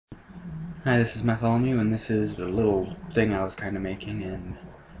Hi, this is Bartholomew, and this is the little thing I was kind of making, and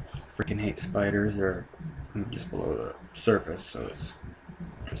freaking hate spiders. They're just below the surface, so it's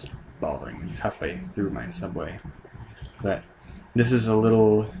just bothering me. It's halfway through my subway. But this is a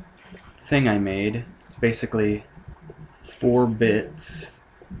little thing I made. It's basically 4 bits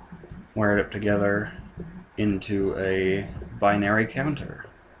wired up together into a binary counter.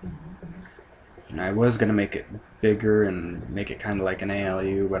 And I was going to make it bigger and make it kind of like an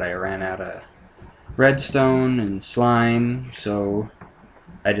ALU, but I ran out of redstone and slime, so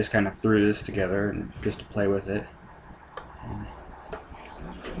I just kind of threw this together and just to play with it. And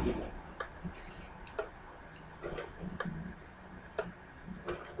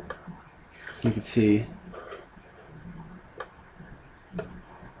you can see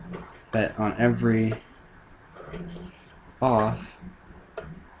that on every off,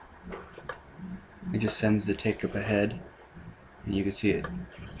 it just sends the tick up ahead, and you can see it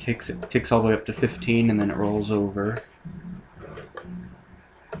ticks all the way up to 15, and then it rolls over.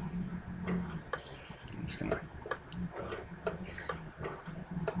 I'm just gonna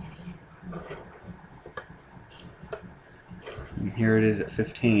and here it is at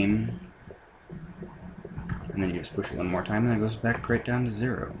 15, and then you just push it one more time, and it goes back right down to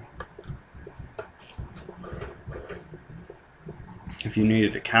 0. If you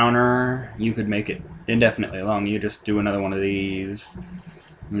needed a counter, you could make it indefinitely long. You just do another one of these,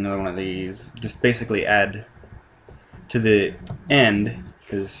 another one of these. Just basically add to the end,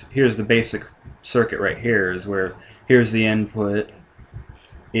 because here's the basic circuit right here, is where here's the input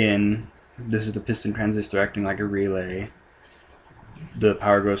in. This is the piston transistor acting like a relay. The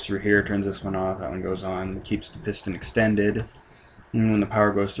power goes through here, turns this one off, that one goes on, keeps the piston extended, and when the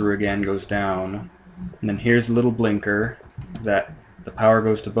power goes through again, goes down. And then here's a little blinker that the power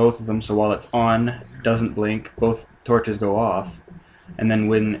goes to both of them, so while it's on, doesn't blink, both torches go off. And then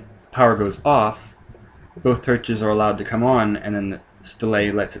when power goes off, both torches are allowed to come on, and then this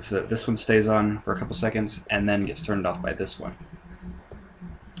delay lets it so that this one stays on for a couple seconds and then gets turned off by this one.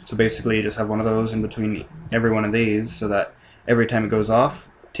 So basically you just have one of those in between every one of these, so that every time it goes off,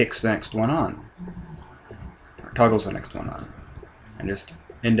 ticks the next one on, or toggles the next one on, and just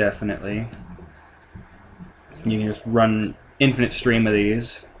indefinitely. You can just run infinite stream of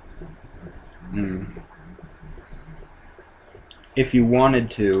these. If you wanted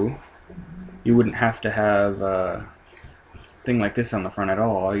to, you wouldn't have to have a thing like this on the front at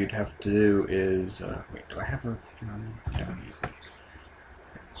all. All you'd have to do is wait, do I have a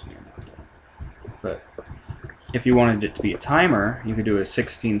but if you wanted it to be a timer, you could do a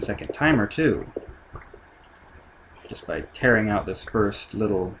 16-second timer too, just by tearing out this first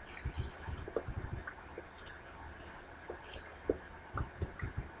little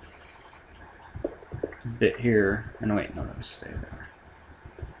bit here. And wait, no, let's stay there.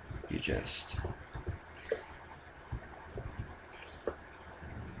 You just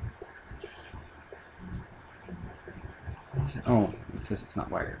because it's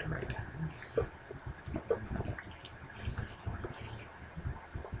not wired right.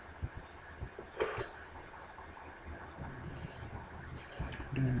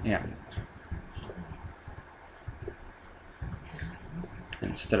 Yeah.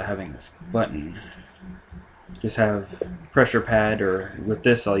 Instead of having this button, just have pressure pad, or with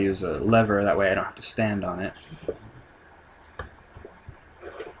this I'll use a lever, that way I don't have to stand on it.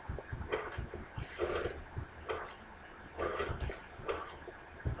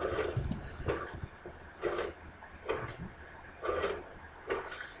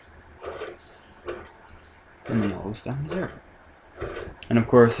 And then all this down to 0. And of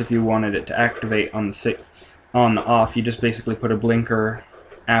course, if you wanted it to activate on the off, you just basically put a blinker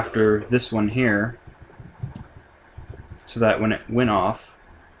after this one here, so that when it went off,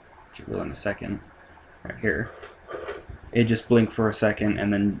 which it will in a second, right here, it just blinked for a second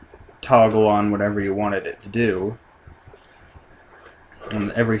and then toggle on whatever you wanted it to do.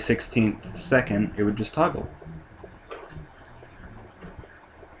 And every 16th second, it would just toggle.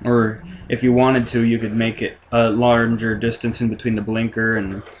 Or if you wanted to, you could make it a larger distance in between the blinker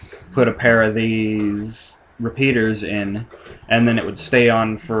and put a pair of these repeaters in, and then it would stay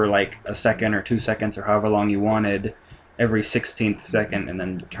on for like a second or 2 seconds or however long you wanted every 16th second, and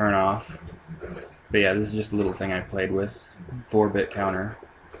then turn off. But yeah, this is just a little thing I played with. 4-bit counter.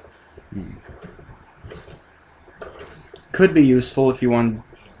 Could be useful if you wanted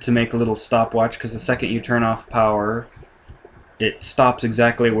to make a little stopwatch, because the second you turn off power, it stops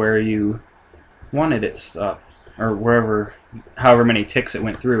exactly where you wanted it to stop, or however many ticks it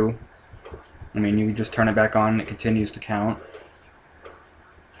went through. I mean, you can just turn it back on and it continues to count.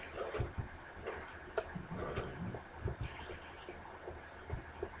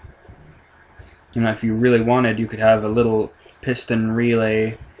 And if you really wanted, you could have a little piston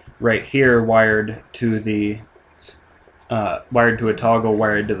relay right here wired to the wired to a toggle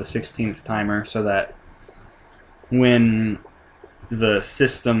wired to the 16th timer, so that when the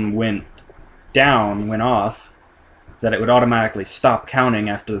system went off, that it would automatically stop counting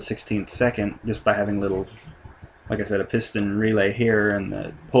after the 16th second just by having little, like I said, a piston relay here, and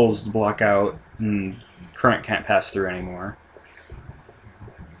that pulls the block out and current can't pass through anymore.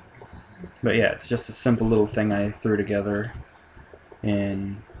 But yeah, it's just a simple little thing I threw together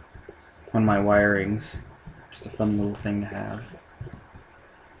in on my wirings. Just a fun little thing to have.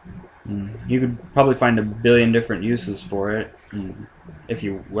 You could probably find a billion different uses for it. If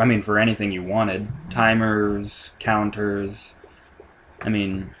you, I mean, for anything you wanted. Timers, counters. I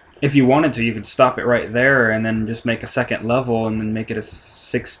mean, if you wanted to, you could stop it right there and then just make a second level and then make it a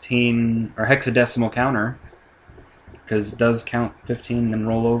 16 or hexadecimal counter. Because it does count 15 and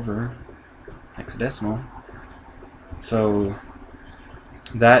roll over hexadecimal. So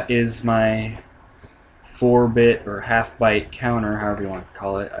that is my 4-bit or half-byte counter, however you want to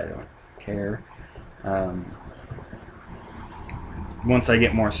call it. I don't care. Once I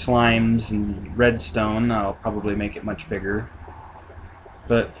get more slimes and redstone, I'll probably make it much bigger.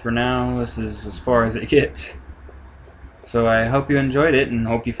 But for now, this is as far as it gets. So I hope you enjoyed it and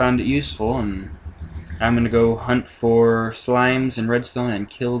hope you found it useful. And I'm going to go hunt for slimes and redstone and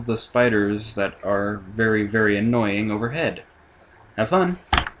kill the spiders that are very, very annoying overhead. Have fun!